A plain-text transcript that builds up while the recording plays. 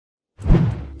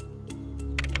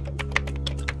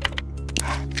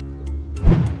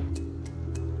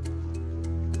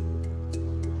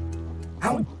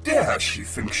dare she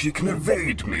think she can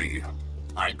evade me?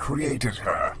 I created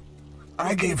her.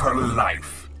 I gave her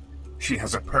life. She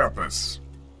has a purpose.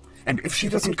 And if she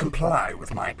doesn't comply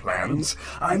with my plans,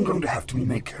 I'm going to have to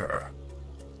make her.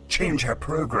 Change her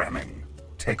programming.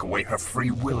 Take away her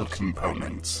free will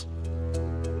components.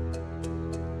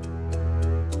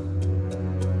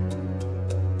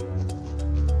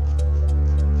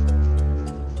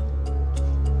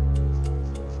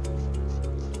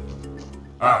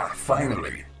 Ah,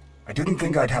 finally. I didn't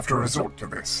think I'd have to resort to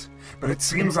this, but it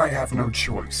seems I have no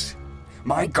choice.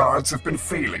 My guards have been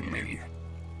failing me.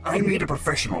 I need a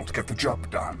professional to get the job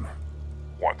done.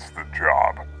 What's the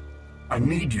job? I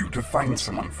need you to find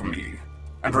someone for me,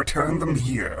 and return them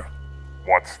here.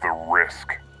 What's the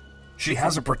risk? She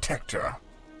has a protector,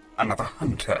 another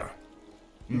hunter.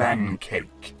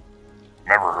 Mancake.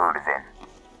 Never heard of him.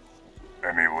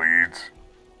 Any leads?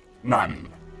 None,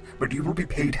 but you will be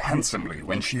paid handsomely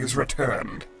when she is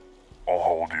returned. I'll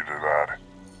hold you to that.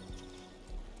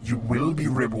 You will be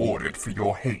rewarded for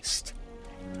your haste.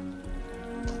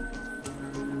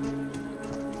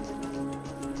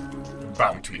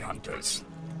 Bounty hunters.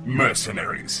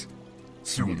 Mercenaries.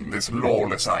 Soon this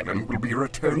lawless island will be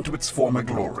returned to its former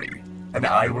glory, and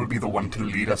I will be the one to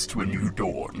lead us to a new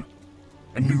dawn.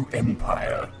 A new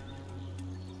empire.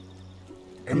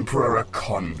 Emperor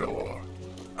Condor.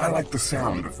 I like the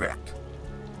sound of that.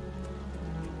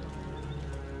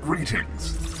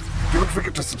 Greetings. Don't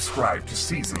forget to subscribe to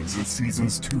Seasons and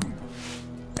Seasons 2.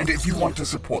 And if you want to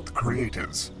support the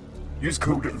creators, use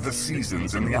code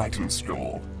THESEASONS in the item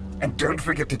store. And don't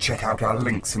forget to check out our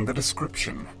links in the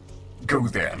description. Go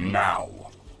there now.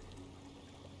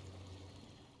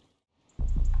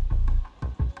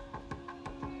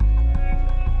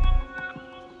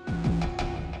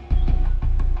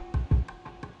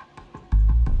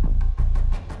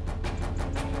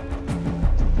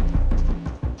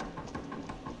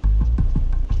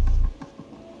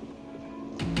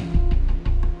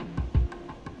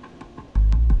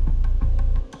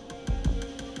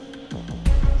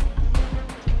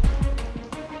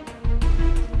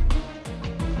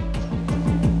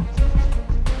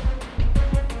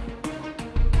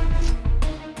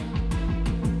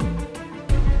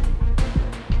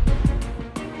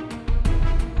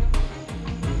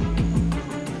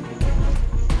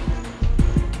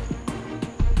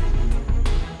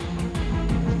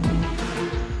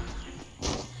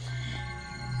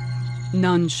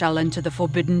 None shall enter the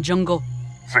forbidden jungle.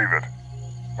 Save it.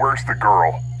 Where's the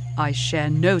girl? I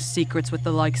share no secrets with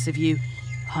the likes of you,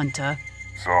 Hunter.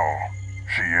 So,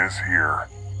 she is here.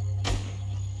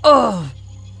 Ugh!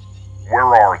 Where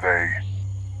are they?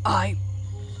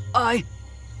 I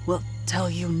will tell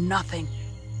you nothing.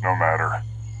 No matter.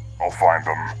 I'll find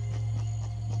them.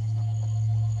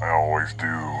 I always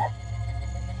do.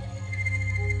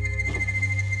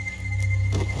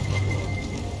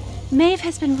 Maeve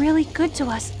has been really good to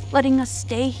us, letting us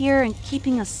stay here and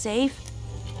keeping us safe.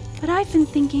 But I've been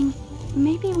thinking,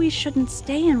 maybe we shouldn't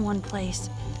stay in one place.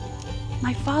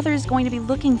 My father is going to be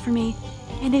looking for me,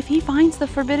 and if he finds the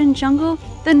forbidden jungle,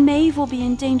 then Maeve will be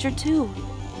in danger too.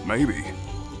 Maybe.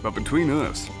 But between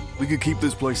us, we could keep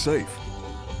this place safe.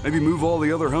 Maybe move all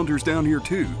the other hunters down here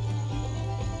too.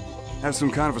 Have some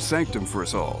kind of a sanctum for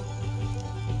us all.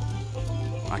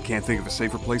 I can't think of a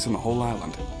safer place on the whole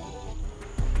island.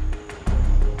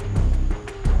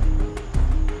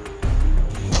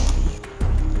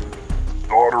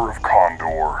 Daughter of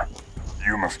Condor,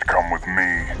 you must come with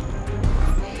me.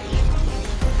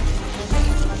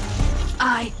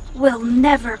 I will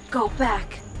never go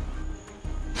back.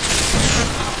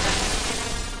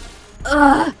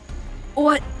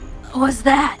 What was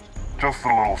that? Just a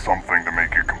little something to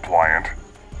make you compliant.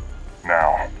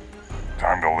 Now,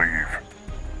 time to leave.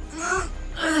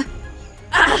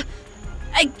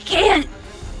 I can't.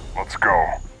 Let's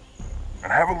go.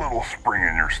 And have a little spring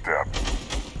in your step.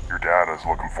 Your dad is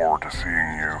looking forward to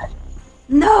seeing you.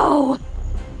 No!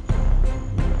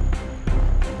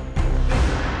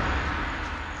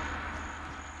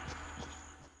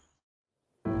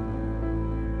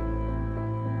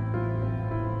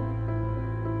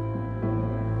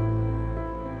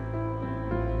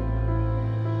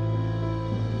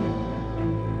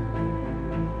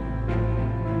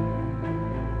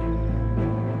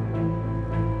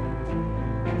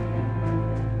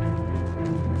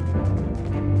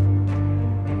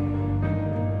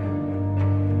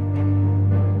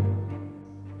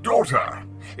 Daughter,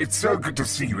 it's so good to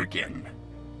see you again.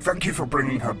 Thank you for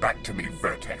bringing her back to me,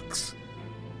 Vertex.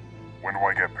 When do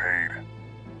I get paid?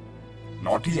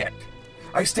 Not yet.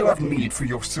 I still have need for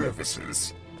your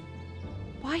services.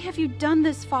 Why have you done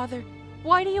this, Father?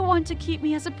 Why do you want to keep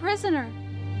me as a prisoner?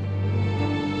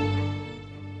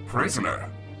 prisoner.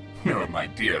 No, my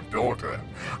dear daughter,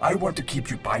 I want to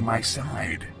keep you by my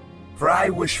side, for I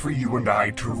wish for you and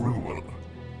I to rule.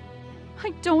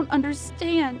 I don't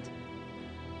understand.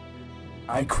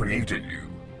 I created you.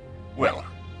 Well,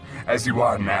 as you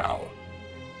are now.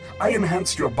 I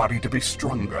enhanced your body to be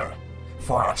stronger,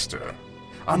 faster,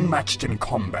 unmatched in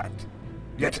combat.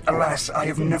 Yet, alas, I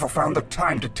have never found the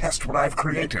time to test what I've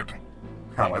created.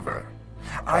 However,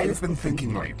 I have been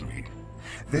thinking lately,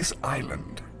 this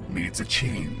island needs a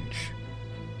change.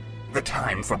 The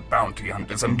time for bounty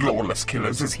hunters and lawless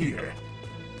killers is here.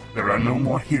 There are no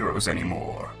more heroes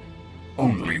anymore,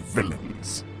 only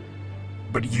villains.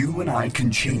 But you and I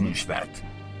can change that.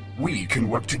 We can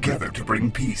work together to bring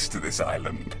peace to this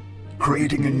island,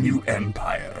 creating a new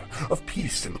empire of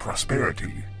peace and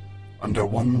prosperity, under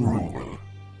one rule.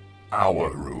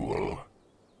 Our rule.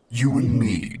 You and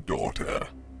me, daughter.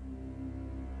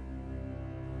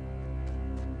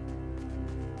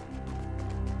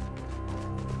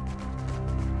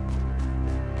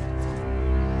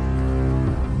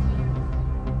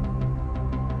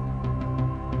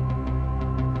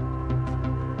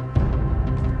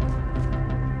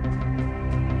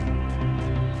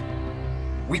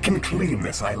 We can clean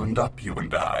this island up, you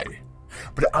and I.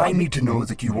 But I need to know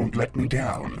that you won't let me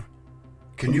down.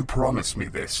 Can you promise me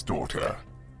this, daughter?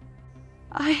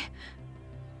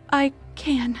 I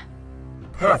can.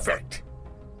 Perfect.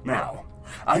 Now,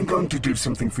 I'm going to do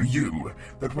something for you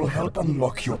that will help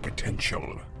unlock your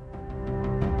potential.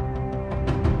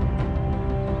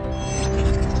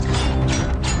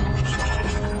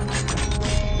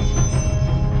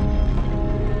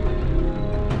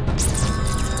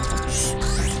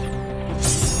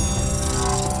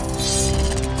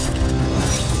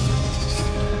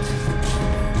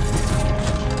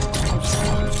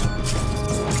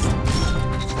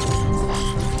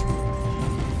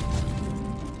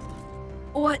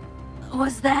 What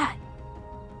was that?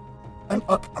 An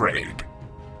upgrade.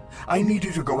 I need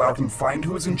you to go out and find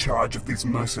who is in charge of these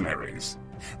mercenaries.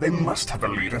 They must have a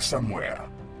leader somewhere.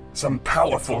 Some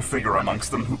powerful figure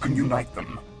amongst them who can unite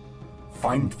them.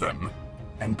 Find them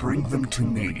and bring them to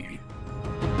me.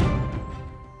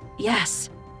 Yes,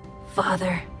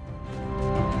 Father.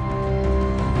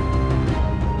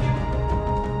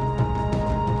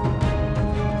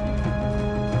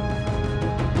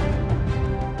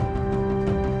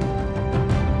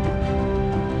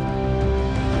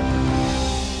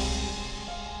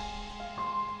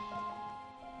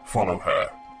 Follow her.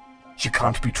 She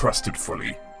can't be trusted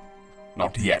fully.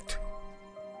 Not yet.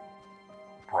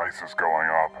 Price is going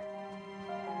up.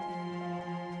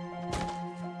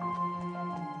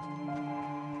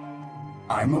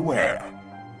 I'm aware.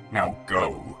 Now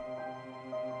go.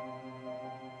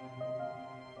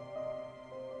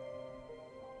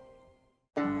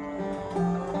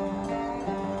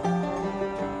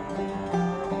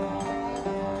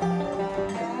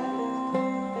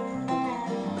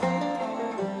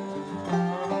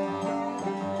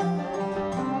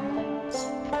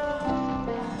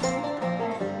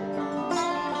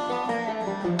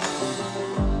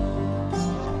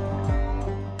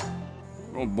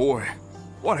 Oh boy,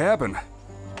 what happened?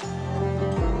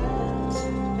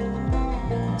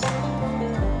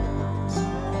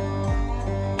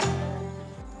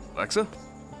 Alexa?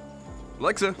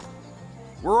 Alexa?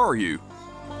 Where are you?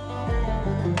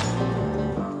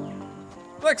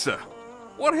 Alexa,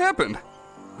 what happened?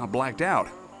 I blacked out.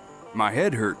 My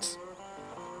head hurts.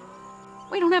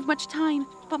 We don't have much time,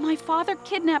 but my father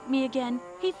kidnapped me again.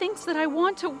 He thinks that I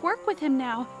want to work with him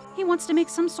now. He wants to make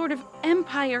some sort of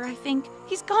empire, I think.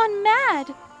 He's gone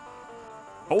mad.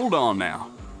 Hold on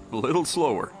now. A little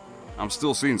slower. I'm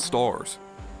still seeing stars.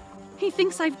 He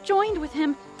thinks I've joined with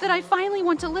him, that I finally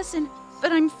want to listen,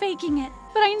 but I'm faking it.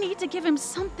 But I need to give him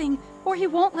something, or he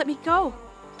won't let me go.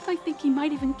 I think he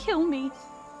might even kill me.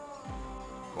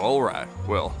 All right,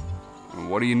 well,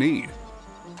 what do you need?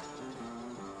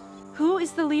 Who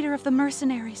is the leader of the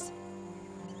mercenaries?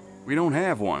 We don't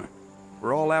have one.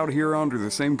 We're all out here under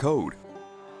the same code.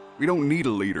 We don't need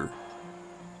a leader.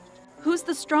 Who's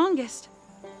the strongest?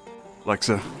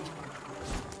 Alexa,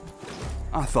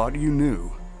 I thought you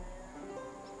knew.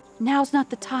 Now's not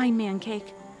the time,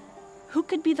 Mancake. Who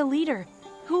could be the leader?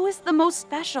 Who is the most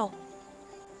special?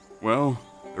 Well,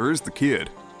 there is the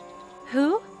kid.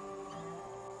 Who?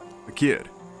 The kid.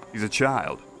 He's a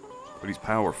child, but he's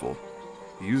powerful.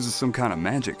 He uses some kind of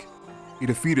magic. He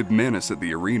defeated Menace at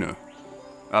the arena.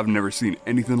 I've never seen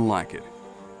anything like it.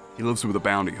 He lives with a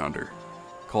bounty hunter.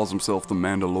 Calls himself the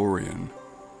Mandalorian.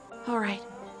 All right.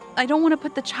 I don't want to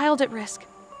put the child at risk.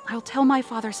 I'll tell my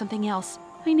father something else.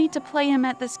 I need to play him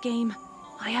at this game.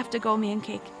 I have to go,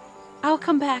 Mancake. I'll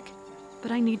come back.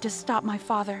 but I need to stop my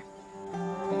father.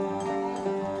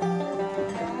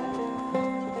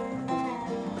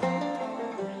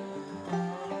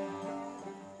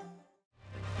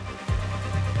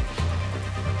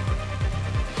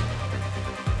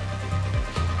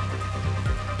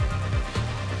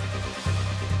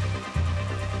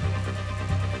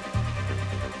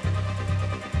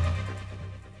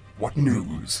 What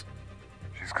news?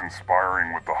 She's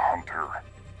conspiring with the Hunter.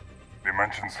 They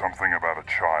mentioned something about a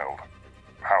child.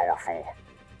 Powerful.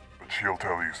 But she'll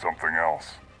tell you something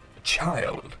else.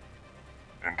 Child?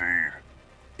 Indeed.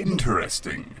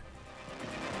 Interesting.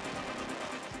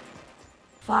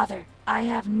 Father, I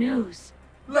have news.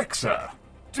 Lexa,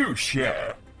 do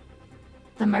share.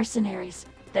 The mercenaries,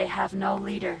 they have no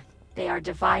leader. They are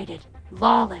divided,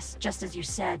 lawless, just as you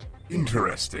said.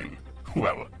 Interesting.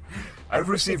 Well, I've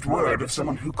received word of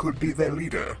someone who could be their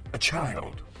leader, a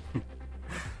child.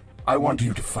 I want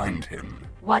you to find him.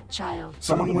 What child?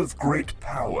 Someone with great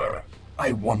power.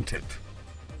 I want it.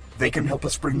 They can help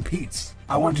us bring peace.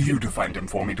 I want you to find him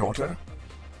for me, daughter.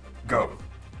 Go.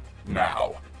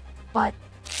 Now. But...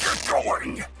 Get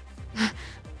going!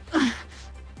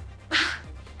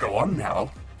 Go on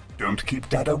now. Don't keep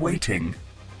Dada waiting.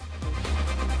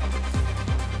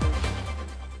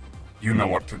 You know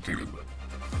what to do.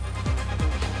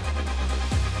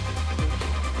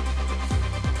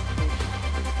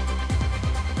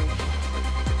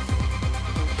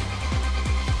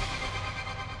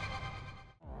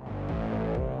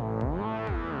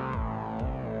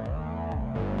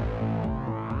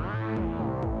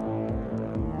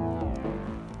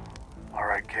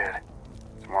 Alright, kid.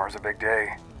 Tomorrow's a big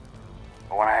day.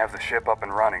 But when I have the ship up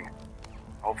and running,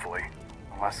 hopefully,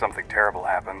 unless something terrible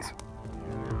happens.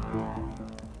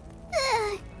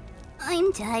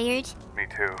 I'm tired. Me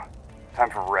too. Time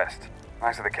for rest.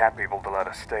 Nice of the cat people to let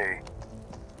us stay.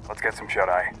 Let's get some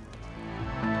shut-eye.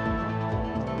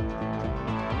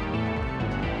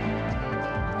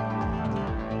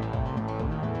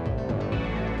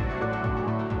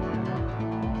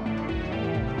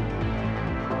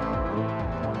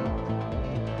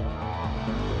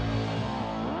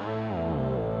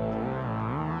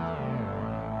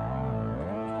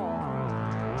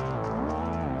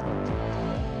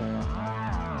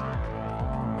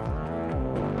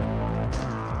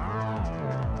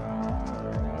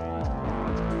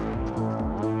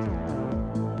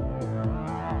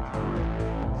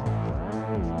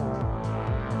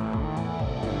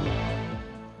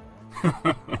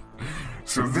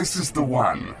 So this is the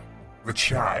one, the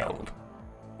child.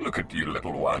 Look at you,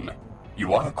 little one.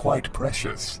 You are quite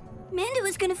precious. Mando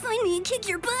is gonna find me and kick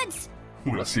your butts.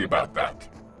 We'll see about that.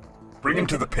 Bring him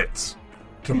to the pits.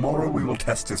 Tomorrow we will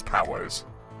test his powers.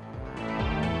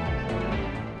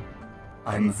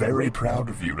 I'm very proud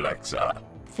of you, Lexa.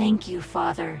 Thank you,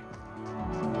 Father.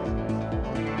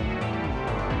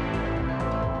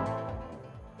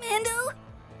 Mando?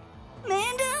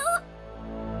 Mando?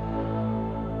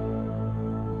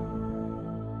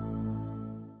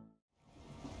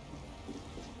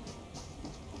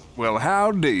 Well,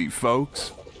 howdy,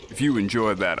 folks. If you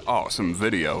enjoyed that awesome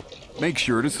video, make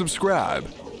sure to subscribe.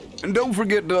 And don't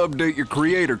forget to update your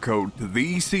creator code to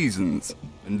these seasons.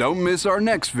 And don't miss our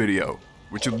next video,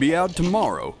 which will be out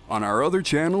tomorrow on our other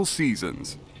channel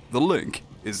Seasons. The link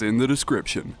is in the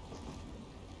description.